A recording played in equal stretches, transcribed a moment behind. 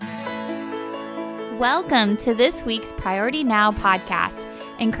Welcome to this week's Priority Now podcast,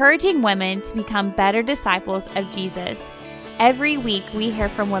 encouraging women to become better disciples of Jesus. Every week we hear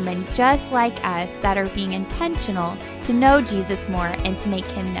from women just like us that are being intentional to know Jesus more and to make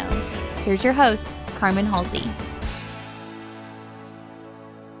him known. Here's your host, Carmen Halsey.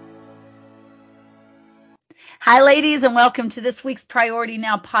 Hi, ladies, and welcome to this week's Priority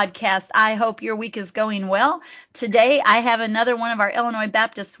Now podcast. I hope your week is going well. Today, I have another one of our Illinois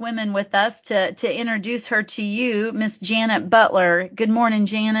Baptist women with us to introduce her to you, Miss Janet Butler. Good morning,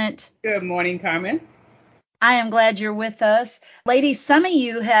 Janet. Good morning, Carmen. I am glad you're with us. Ladies, some of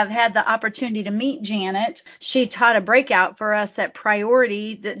you have had the opportunity to meet Janet. She taught a breakout for us at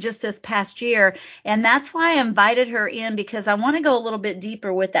Priority just this past year, and that's why I invited her in, because I want to go a little bit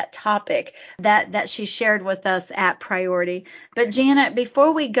deeper with that topic that she shared with us at Priority. But Janet,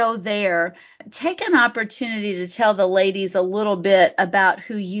 before we go there, take an opportunity to tell the ladies a little bit about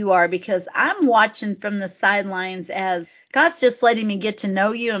who you are, because I'm watching from the sidelines as God's just letting me get to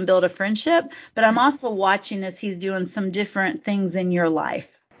know you and build a friendship, but I'm also watching as he's doing some different things in your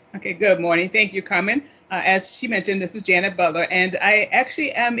life. Okay, good morning. Thank you, Carmen. As she mentioned, this is Janet Butler, and I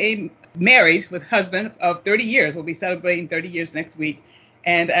actually am married with a husband of 30 years. We'll be celebrating 30 years next week,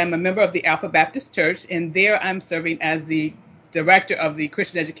 and I'm a member of the Alpha Baptist Church, and there I'm serving as the director of the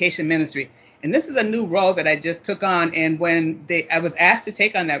Christian Education Ministry. And this is a new role that I just took on, and when I was asked to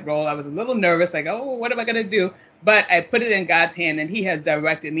take on that role, I was a little nervous, like, oh, what am I going to do? But I put it in God's hand, and he has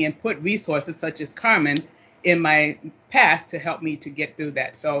directed me and put resources such as Carmen in my path to help me to get through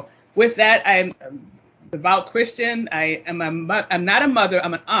that. So with that, I'm a devout Christian. I'm not a mother.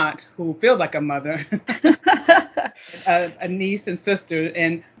 I'm an aunt who feels like a mother, a niece and sister,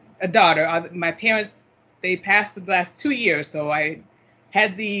 and a daughter. My parents, they passed the last 2 years, so I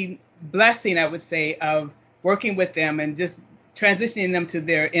had the blessing, I would say, of working with them and just transitioning them to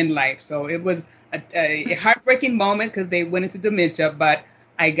their end life. So it was a heartbreaking moment because they went into dementia, but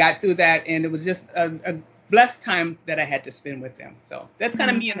I got through that, and it was just a blessed time that I had to spend with them. So that's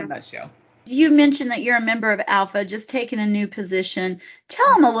kind of me in a nutshell. You mentioned that you're a member of Alpha, just taking a new position.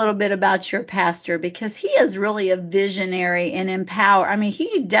 Tell them a little bit about your pastor, because he is really a visionary and empower. I mean,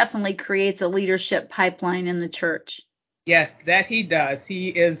 he definitely creates a leadership pipeline in the church. Yes, that he does. He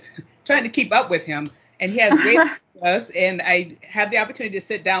is trying to keep up with him, and he has great ideas, and I have the opportunity to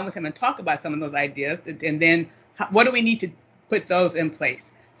sit down with him and talk about some of those ideas, and then what do we need to put those in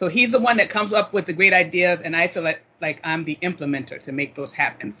place. So he's the one that comes up with the great ideas, and I feel like I'm the implementer to make those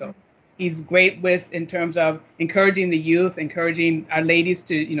happen. So he's great in terms of encouraging the youth, encouraging our ladies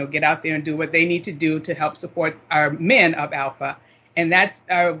to, get out there and do what they need to do to help support our men of Alpha. And that's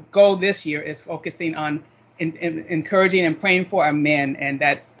our goal this year, is focusing on encouraging and praying for our men. And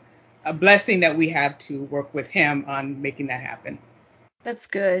that's a blessing that we have to work with him on making that happen. That's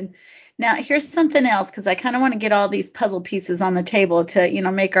good. Now, here's something else, because I kind of want to get all these puzzle pieces on the table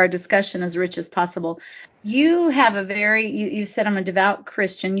to, make our discussion as rich as possible. You have you said I'm a devout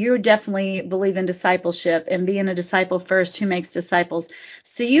Christian. You definitely believe in discipleship and being a disciple first, who makes disciples.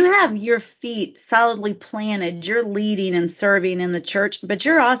 So you have your feet solidly planted. You're leading and serving in the church, but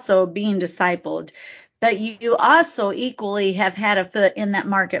you're also being discipled. But you also equally have had a foot in that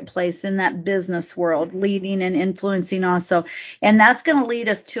marketplace, in that business world, leading and influencing also. And that's going to lead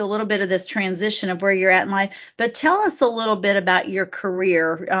us to a little bit of this transition of where you're at in life. But tell us a little bit about your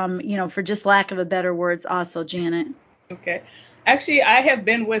career, for just lack of a better words also, Janet. Okay. Actually, I have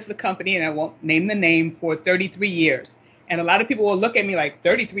been with the company, and I won't name the name, for 33 years. And a lot of people will look at me like,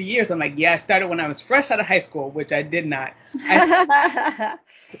 33 years? I'm like, yeah, I started when I was fresh out of high school, which I did not.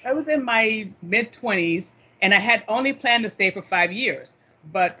 I was in my mid-20s, and I had only planned to stay for 5 years.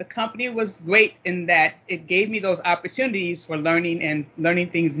 But the company was great in that it gave me those opportunities for learning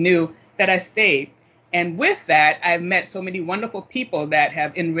things new, that I stayed. And with that, I've met so many wonderful people that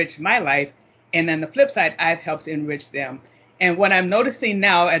have enriched my life. And on the flip side, I've helped enrich them. And what I'm noticing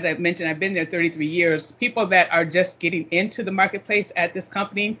now, as I've mentioned, I've been there 33 years, people that are just getting into the marketplace at this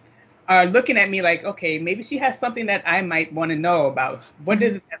company are looking at me like, okay, maybe she has something that I might want to know about. What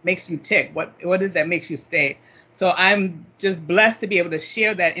is it that makes you tick? What is that makes you stay? So I'm just blessed to be able to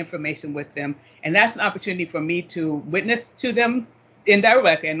share that information with them. And that's an opportunity for me to witness to them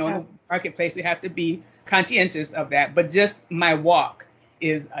indirectly. I know in the marketplace we have to be conscientious of that, but just my walk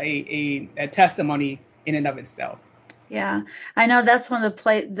is a testimony in and of itself. Yeah, I know that's one of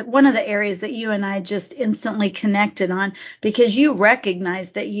the areas that you and I just instantly connected on, because you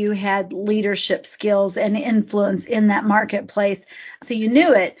recognized that you had leadership skills and influence in that marketplace. So you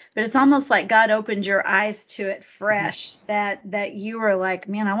knew it, but it's almost like God opened your eyes to it fresh, that you were like,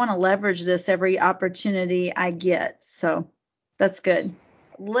 man, I want to leverage this every opportunity I get. So that's good.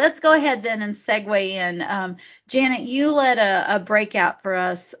 Let's go ahead then and segue in. Janet, you led a breakout for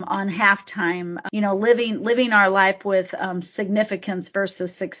us on halftime, living our life with significance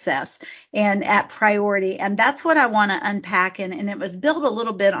versus success and at priority. And that's what I want to unpack. And it was built a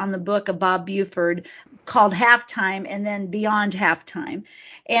little bit on the book of Bob Buford called Halftime and then Beyond Halftime.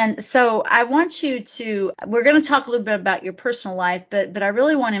 And so I want you to, we're going to talk a little bit about your personal life, but I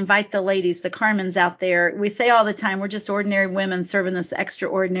really want to invite the ladies, the Carmens out there. We say all the time, we're just ordinary women serving this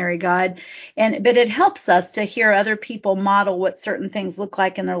extraordinary God. But it helps us to hear other people model what certain things look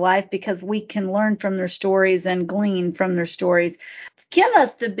like in their life because we can learn from their stories and glean from their stories. Give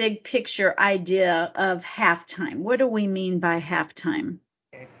us the big picture idea of halftime. What do we mean by halftime?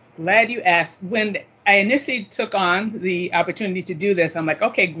 Glad you asked. When I initially took on the opportunity to do this, I'm like,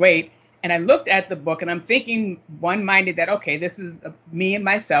 okay, great. And I looked at the book and I'm thinking one-minded that, okay, this is me and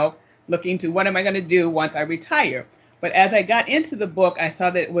myself looking to what am I going to do once I retire? But as I got into the book, I saw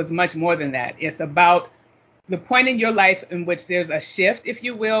that it was much more than that. It's about the point in your life in which there's a shift, if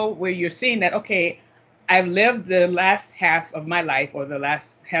you will, where you're seeing that, okay, I've lived the last half of my life or the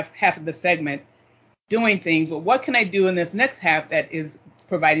last half of the segment doing things, but what can I do in this next half that is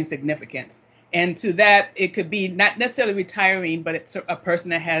providing significance? And to that, it could be not necessarily retiring, but it's a person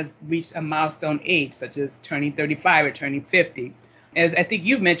that has reached a milestone age, such as turning 35 or turning 50. As I think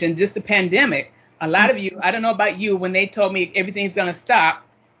you've mentioned, just the pandemic, a lot of you, I don't know about you, when they told me everything's going to stop,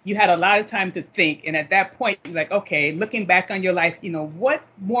 you had a lot of time to think. And at that point, you're like, okay, looking back on your life, what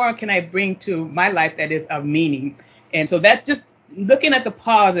more can I bring to my life that is of meaning? And so that's just looking at the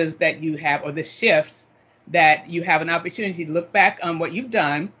pauses that you have or the shifts that you have an opportunity to look back on what you've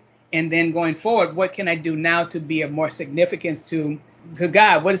done. And then going forward, what can I do now to be of more significance to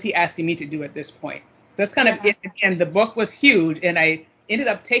God? What is he asking me to do at this point? That's kind of it. Again, the book was huge, and I ended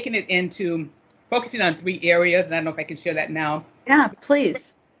up taking it into focusing on 3 areas. And I don't know if I can share that now. Yeah,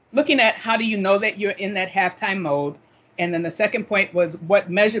 please. Looking at how do you know that you're in that halftime mode? And then the second point was what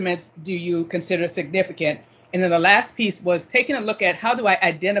measurements do you consider significant? And then the last piece was taking a look at how do I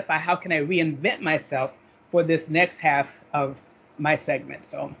identify, how can I reinvent myself for this next half of my segment?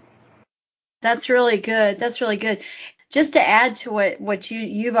 So that's really good. That's really good. Just to add to what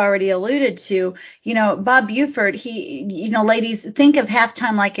you've already alluded to, Bob Buford, ladies, think of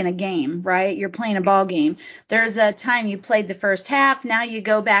halftime like in a game, right? You're playing a ball game. There's a time you played the first half. Now you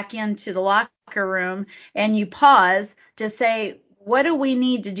go back into the locker room and you pause to say, what do we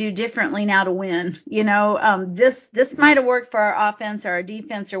need to do differently now to win? This might have worked for our offense or our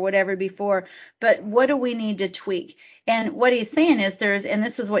defense or whatever before, but what do we need to tweak? And what he's saying is and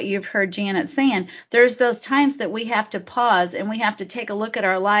this is what you've heard Janet saying, there's those times that we have to pause and we have to take a look at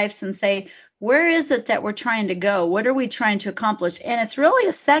our lives and say, where is it that we're trying to go? What are we trying to accomplish? And it's really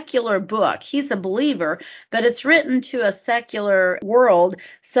a secular book. He's a believer, but it's written to a secular world.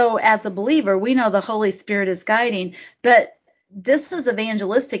 So as a believer, we know the Holy Spirit is guiding, but this is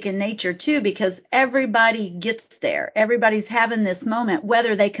evangelistic in nature too, because everybody gets there. Everybody's having this moment,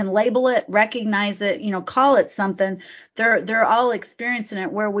 whether they can label it, recognize it, call it something. They're all experiencing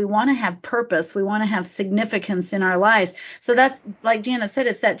it where we want to have purpose. We want to have significance in our lives. So that's, like Janet said,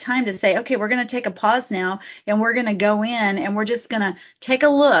 it's that time to say, okay, we're going to take a pause now and we're going to go in and we're just going to take a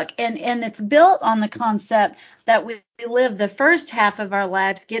look. And it's built on the concept that we live the first half of our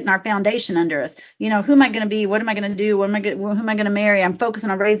lives getting our foundation under us. Who am I going to be? What am I going to do? Who am I going to marry? I'm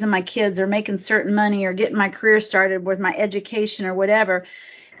focusing on raising my kids or making certain money or getting my career started with my education or whatever.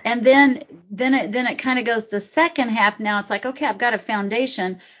 And then it kind of goes the second half. Now it's like, okay, I've got a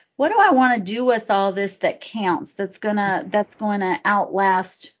foundation. What do I want to do with all this that counts? That's going to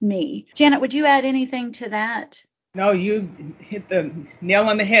outlast me. Janet, would you add anything to that? No, you hit the nail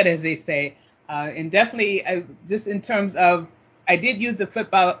on the head, as they say. And definitely, just in terms of, I did use the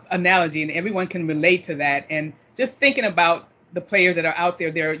football analogy, and everyone can relate to that. And just thinking about the players that are out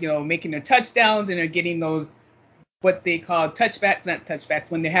there, they're making their touchdowns and they're getting those, what they call not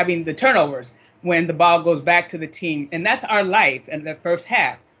touchbacks, when they're having the turnovers, when the ball goes back to the team. And that's our life in the first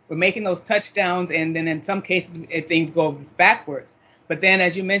half. We're making those touchdowns, and then in some cases, things go backwards. But then,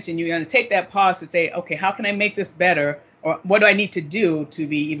 as you mentioned, you're going to take that pause to say, okay, how can I make this better? Or what do I need to do to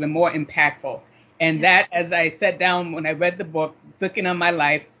be even more impactful? And that, as I sat down when I read the book, looking on my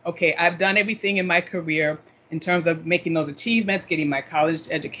life, okay, I've done everything in my career in terms of making those achievements, getting my college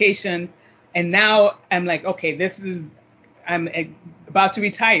education. And now I'm like, okay, I'm about to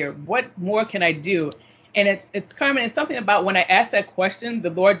retire. What more can I do? And it's Carmen, it's something about when I asked that question,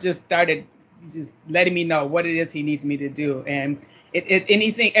 the Lord just started just letting me know what it is he needs me to do. And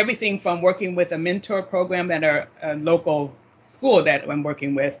everything from working with a mentor program at a local school that I'm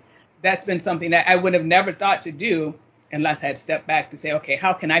working with, that's been something that I would have never thought to do unless I had stepped back to say, okay,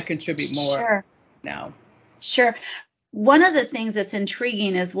 how can I contribute more Sure. now? Sure. One of the things that's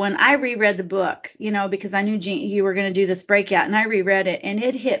intriguing is when I reread the book, because I knew you were going to do this breakout, and I reread it, and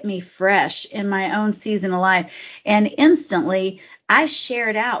it hit me fresh in my own season of life. And instantly, I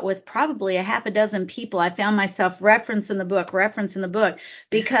shared out with probably a half a dozen people. I found myself referencing the book,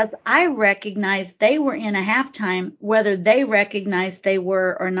 because I recognized they were in a halftime, whether they recognized they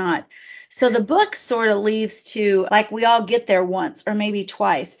were or not. So the book sort of leaves to, like, we all get there once or maybe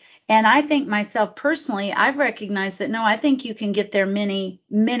twice. And I think myself personally, I've recognized that, no, I think you can get there many,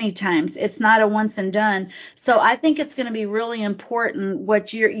 many times. It's not a once and done. So I think it's going to be really important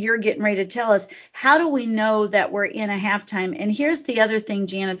what you're getting ready to tell us. How do we know that we're in a halftime? And here's the other thing,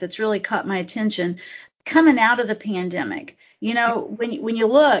 Janet, that's really caught my attention. Coming out of the pandemic, when you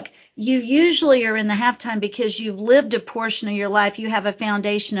look, you usually are in the halftime because you've lived a portion of your life. You have a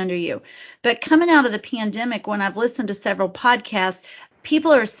foundation under you. But coming out of the pandemic, when I've listened to several podcasts,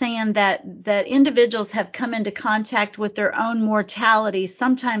 people are saying that individuals have come into contact with their own mortality,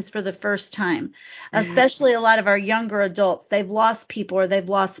 sometimes for the first time, especially a lot of our younger adults. They've lost people, or they've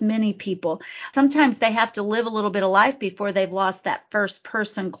lost many people. Sometimes they have to live a little bit of life before they've lost that first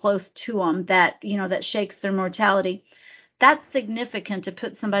person close to them that shakes their mortality. That's significant to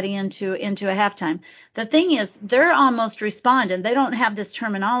put somebody into a halftime. The thing is, they're almost responding. They don't have this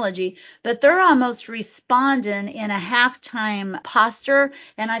terminology, but they're almost responding in a halftime posture.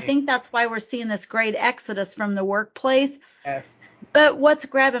 And I think that's why we're seeing this great exodus from the workplace. Yes. But what's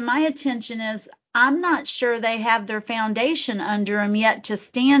grabbing my attention is I'm not sure they have their foundation under them yet to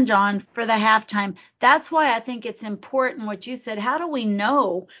stand on for the halftime. That's why I think it's important what you said. How do we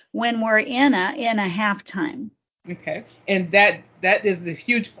know when we're in a halftime? Okay. And that is a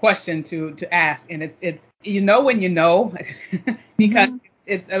huge question to ask. And it's when you know, because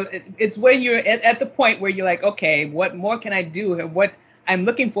it's when you're at the point where you're like, okay, what more can I do? What I'm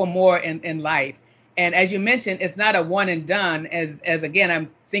looking for more in life. And as you mentioned, it's not a one and done. As again,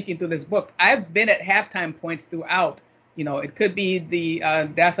 I'm thinking through this book, I've been at halftime points throughout. It could be the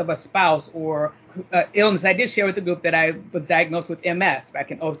death of a spouse or illness. I did share with the group that I was diagnosed with MS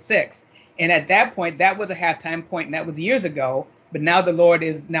back in 2006. And at that point, that was a halftime point, and that was years ago. But now the Lord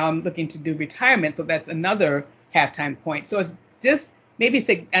now I'm looking to do retirement. So that's another halftime point. So it's just maybe,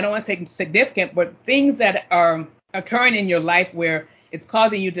 I don't want to say significant, but things that are occurring in your life where it's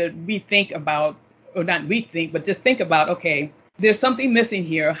causing you to rethink about, or not rethink, but just think about, okay, there's something missing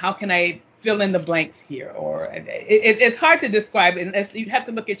here. How can I fill in the blanks here? Or it's hard to describe, unless you have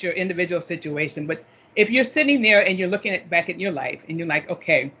to look at your individual situation. But if you're sitting there and you're looking back at your life and you're like,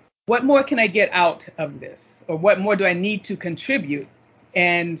 okay, what more can I get out of this? Or what more do I need to contribute?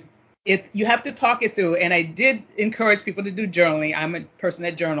 And you have to talk it through. And I did encourage people to do journaling. I'm a person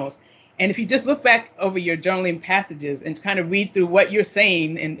that journals. And if you just look back over your journaling passages and kind of read through what you're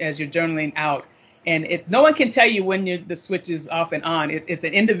saying as you're journaling out, and no one can tell you when the switch is off and on. It's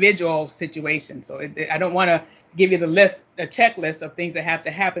an individual situation. So I don't want to give you a checklist of things that have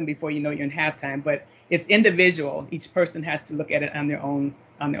to happen before you know you're in halftime. But it's individual. Each person has to look at it on their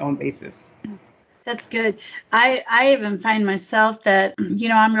own basis. That's good. I even find myself that,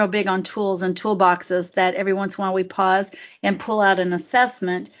 I'm real big on tools and toolboxes, that every once in a while we pause and pull out an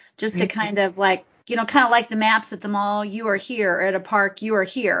assessment just to kind of like, kind of like the maps at the mall. You are here. At a park, you are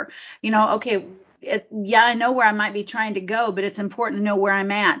here. Okay, I know where I might be trying to go, but it's important to know where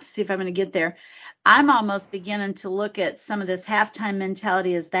I'm at to see if I'm going to get there. I'm almost beginning to look at some of this halftime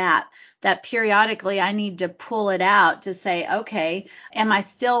mentality as that periodically I need to pull it out to say, okay, am I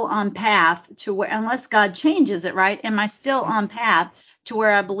still on path to where, unless God changes it, right? Am I still on path to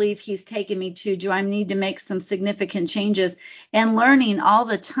where I believe he's taken me to? Do I need to make some significant changes? And learning all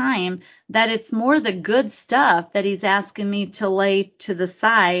the time that it's more the good stuff that he's asking me to lay to the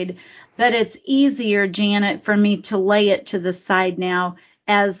side, but it's easier, Janet, for me to lay it to the side now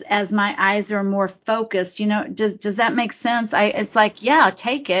as my eyes are more focused. Does that make sense? It's like, yeah,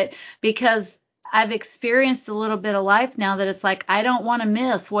 take it, because I've experienced a little bit of life now that it's like, I don't want to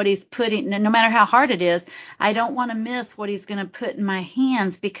miss what he's putting, no matter how hard it is. I don't want to miss what he's going to put in my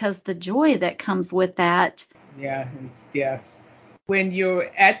hands, because the joy that comes with that. Yeah, yes. When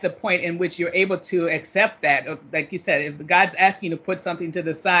you're at the point in which you're able to accept that, like you said, if God's asking you to put something to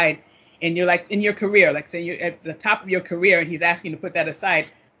the side, and you're like in your career, like say you're at the top of your career and he's asking you to put that aside,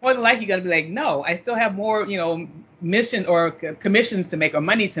 more than likely you're going to be like, no, I still have more, mission or commissions to make or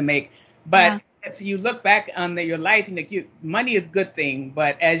money to make. But if you look back on your life, money is a good thing.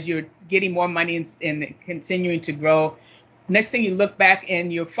 But as you're getting more money and continuing to grow, next thing you look back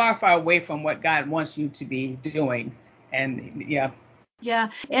and you're far, far away from what God wants you to be doing. And yeah.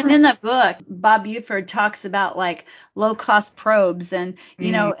 Yeah. And in the book, Bob Buford talks about like low cost probes and,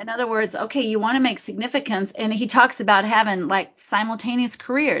 in other words, okay, you want to make significance. And he talks about having like simultaneous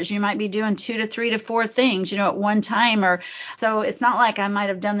careers. You might be doing 2 to 3 to 4 things, at one time. Or so it's not like I might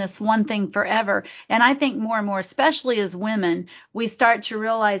have done this one thing forever. And I think more and more, especially as women, we start to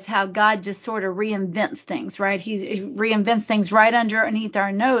realize how God just sort of reinvents things, right? He reinvents things right underneath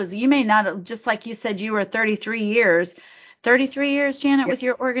our nose. You may not have, just like you said, you were 33 years. 33 years, Janet, with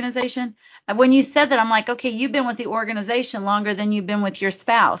your organization? When you said that, I'm like, okay, you've been with the organization longer than you've been with your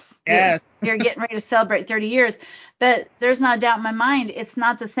spouse. Yeah. You're getting ready to celebrate 30 years. But there's not a doubt in my mind, it's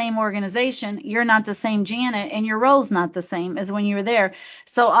not the same organization. You're not the same Janet, and your role's not the same as when you were there.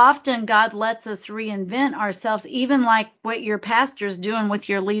 So often God lets us reinvent ourselves, even like what your pastor's doing with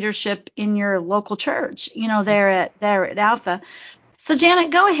your leadership in your local church, there at Alpha. So Janet,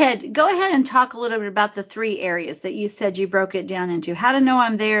 go ahead and talk a little bit about the 3 areas that you said you broke it down into. How to know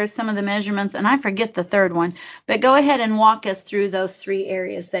I'm there, some of the measurements, and I forget the third one, but go ahead and walk us through those 3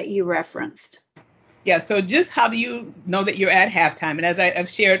 areas that you referenced. Yeah, so just how do you know that you're at halftime? And as I've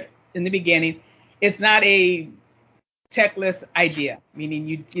shared in the beginning, it's not a checklist idea,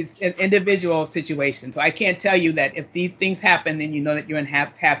 meaning it's an individual situation. So I can't tell you that if these things happen, then you know that you're in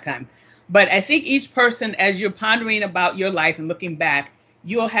halftime. But I think each person, as you're pondering about your life and looking back,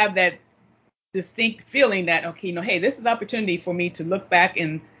 you'll have that distinct feeling that, okay, hey, this is opportunity for me to look back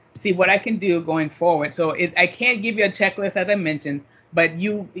and see what I can do going forward. So I can't give you a checklist, as I mentioned, but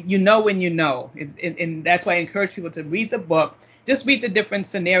you know when you know. And that's why I encourage people to read the book. Just read the different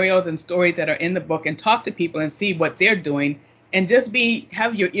scenarios and stories that are in the book and talk to people and see what they're doing, and just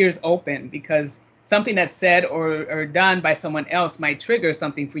have your ears open, because something that's said or done by someone else might trigger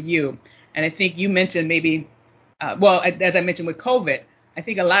something for you. And I think you mentioned maybe, as I mentioned with COVID, I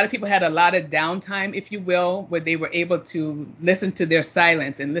think a lot of people had a lot of downtime, if you will, where they were able to listen to their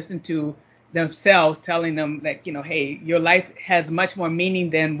silence and listen to themselves telling them like, hey, your life has much more meaning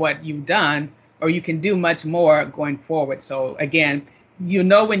than what you've done, or you can do much more going forward. So again,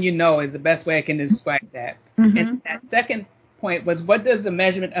 when you know is the best way I can describe that. Mm-hmm. And that second point was, what does the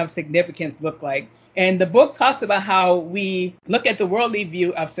measurement of significance look like? And the book talks about how we look at the worldly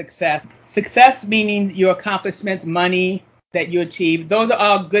view of success. Success meaning your accomplishments, money that you achieve. Those are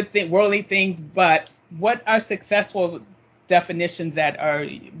all good worldly things, but what are successful definitions that are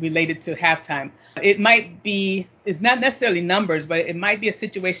related to halftime? It's not necessarily numbers, but it might be a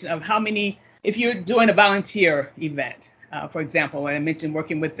situation of how many, if you're doing a volunteer event, for example, when I mentioned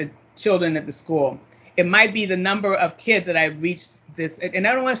working with the children at the school, it might be the number of kids that I reached this, and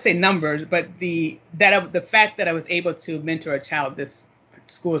I don't want to say numbers, but the fact that I was able to mentor a child this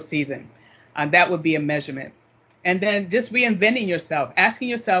school season, that would be a measurement. And then just reinventing yourself, asking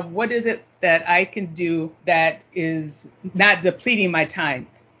yourself, what is it that I can do that is not depleting my time?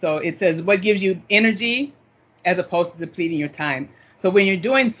 So it says, what gives you energy as opposed to depleting your time? So when you're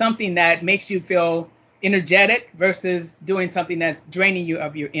doing something that makes you feel energetic versus doing something that's draining you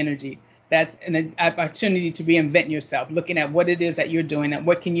of your energy, that's an opportunity to reinvent yourself, looking at what it is that you're doing and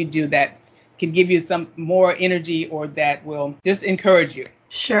what can you do that can give you some more energy or that will just encourage you.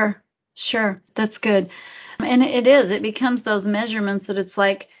 Sure. That's good. And it becomes those measurements that it's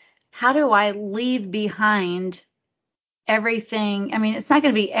like, how do I leave behind everything? I mean, it's not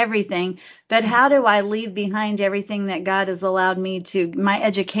going to be everything, but how do I leave behind everything that God has allowed me to, my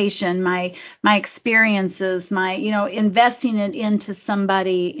education, my experiences, my, investing it into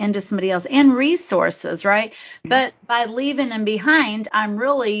somebody else, and resources, right? But by leaving them behind, I'm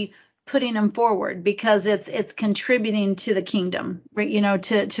really putting them forward, because it's contributing to the kingdom,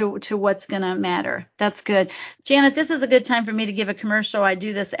 to what's going to matter. That's good. Janet, this is a good time for me to give a commercial. I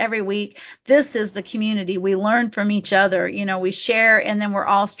do this every week. This is the community. We learn from each other. We share, and then we're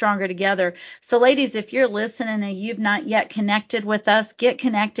all stronger together. So ladies, if you're listening and you've not yet connected with us, get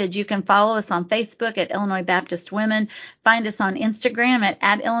connected. You can follow us on Facebook at Illinois Baptist Women. Find us on Instagram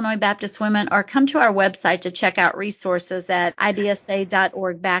at Illinois Baptist Women, or come to our website to check out resources at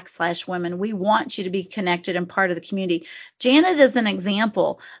ibsa.org/women. We want you to be connected and part of the community. Janet is an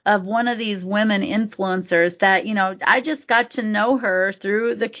example of one of these women influencers that, I just got to know her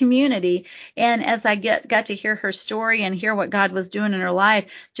through the community. And as I got to hear her story and hear what God was doing in her life,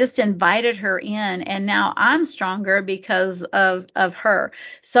 just invited her in. And now I'm stronger because of her.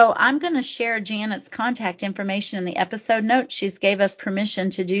 So I'm going to share Janet's contact information in the episode notes. She's gave us permission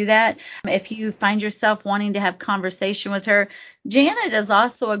to do that. If you find yourself wanting to have conversation with her, Janet has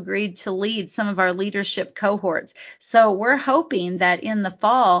also agreed agreed to lead some of our leadership cohorts. So we're hoping that in the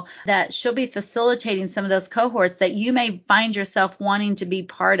fall that she'll be facilitating some of those cohorts that you may find yourself wanting to be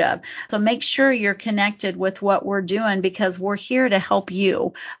part of. So make sure you're connected with what we're doing, because we're here to help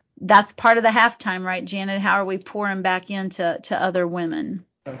you. That's part of the halftime, right, Janet? How are we pouring back into other women?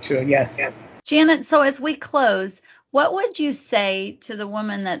 Oh, true. Yes. Janet, so as we close, what would you say to the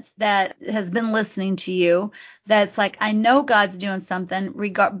woman that has been listening to you, that's like, I know God's doing something,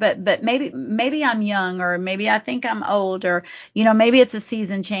 but maybe I'm young, or maybe I think I'm old, or maybe it's a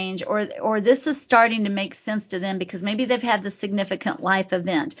season change, or this is starting to make sense to them because maybe they've had the significant life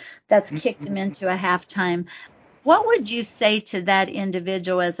event that's kicked them into a halftime. What would you say to that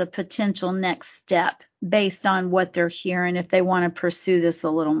individual as a potential next step based on what they're hearing if they want to pursue this a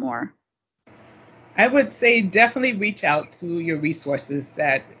little more? I would say definitely reach out to your resources.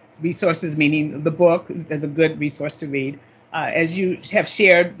 That resources meaning the book is a good resource to read. As you have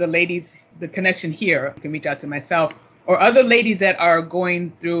shared, the ladies, the connection here, you can reach out to myself or other ladies that are going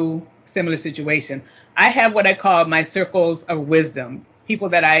through similar situation. I have what I call my circles of wisdom, people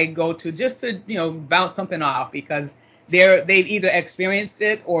that I go to just to bounce something off, because they've either experienced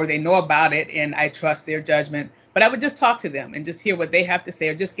it or they know about it, and I trust their judgment. But I would just talk to them and just hear what they have to say,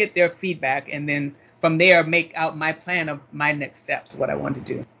 or just get their feedback, and then from there make out my plan of my next steps, what I want to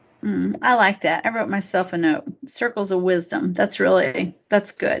do. I like that. I wrote myself a note. Circles of wisdom. That's good.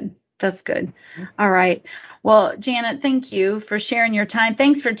 That's good. All right. Well, Janet, thank you for sharing your time.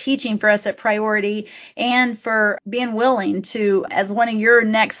 Thanks for teaching for us at Priority, and for being willing to, as one of your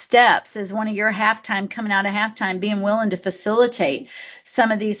next steps, as one of your halftime, coming out of halftime, being willing to facilitate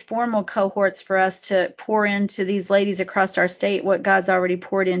some of these formal cohorts for us to pour into these ladies across our state what God's already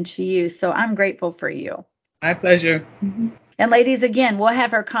poured into you. So I'm grateful for you. My pleasure. Mm-hmm. And ladies, again, we'll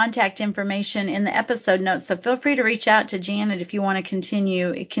have her contact information in the episode notes, so feel free to reach out to Janet if you want to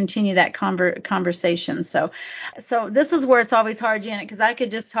continue that conversation. So this is where it's always hard, Janet, because I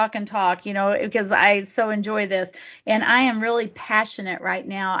could just talk and talk, because I so enjoy this. And I am really passionate right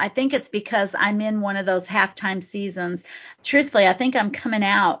now. I think it's because I'm in one of those halftime seasons. Truthfully, I think I'm coming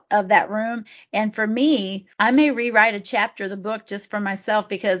out of that room. And for me, I may rewrite a chapter of the book just for myself,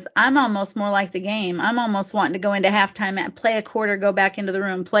 because I'm almost more like the game. I'm almost wanting to go into halftime and play a quarter, go back into the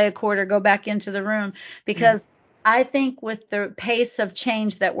room, play a quarter, go back into the room, because I think with the pace of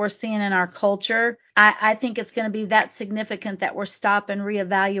change that we're seeing in our culture, I think it's going to be that significant that we're stopping,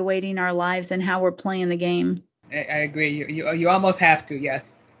 reevaluating our lives and how we're playing the game. I agree. You almost have to.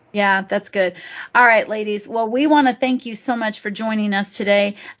 Yes. Yeah, that's good. All right, ladies. Well, we want to thank you so much for joining us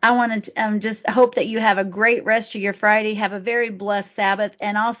today. I want to just hope that you have a great rest of your Friday. Have a very blessed Sabbath,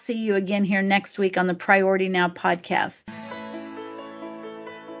 and I'll see you again here next week on the Priority Now podcast.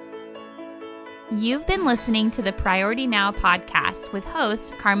 You've been listening to the Priority Now podcast with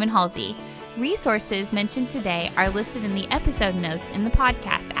host Carmen Halsey. Resources mentioned today are listed in the episode notes in the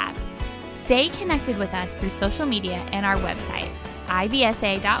podcast app. Stay connected with us through social media and our website,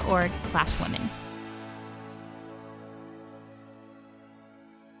 ibsa.org/women.